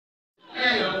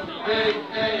hey,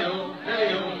 hey, oh,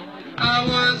 hey, oh. I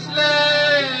was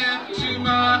left to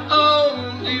my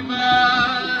own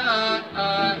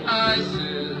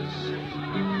devices.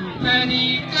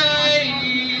 Many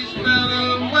days fell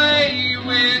away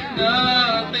with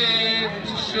nothing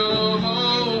to show,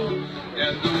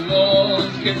 and the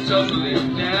walls kept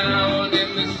tumbling down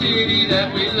in the city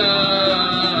that we love.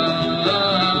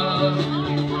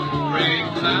 Rain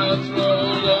clouds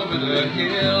roll over the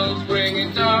hills,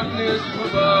 bringing darkness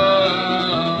above.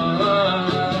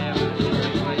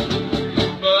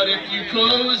 But if you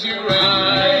close your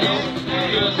eyes,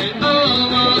 does it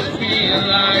almost feel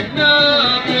like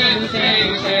nothing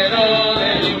changed at all?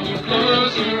 And if you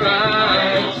close your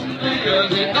eyes,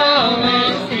 does it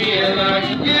almost feel like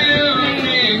you've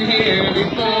been here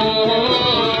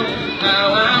before?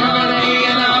 How I'm gonna be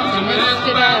an optimist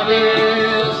about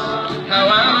this. How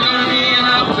I'm gonna be an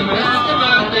optimist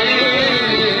about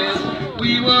this.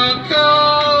 We were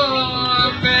caught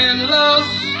up and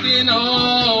lost in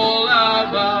all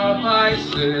of our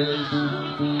vices.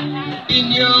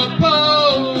 In your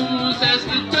pose as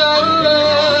the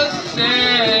dust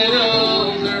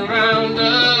settles around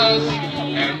us,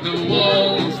 and the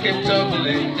walls kept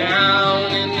tumbling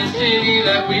down in the city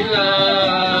that we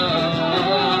love.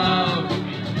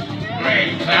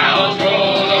 Great clouds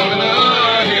roll over the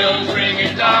hills,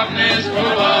 bringing darkness from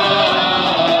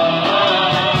above.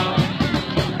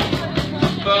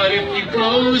 But if you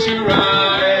close your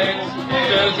eyes,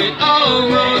 does it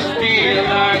almost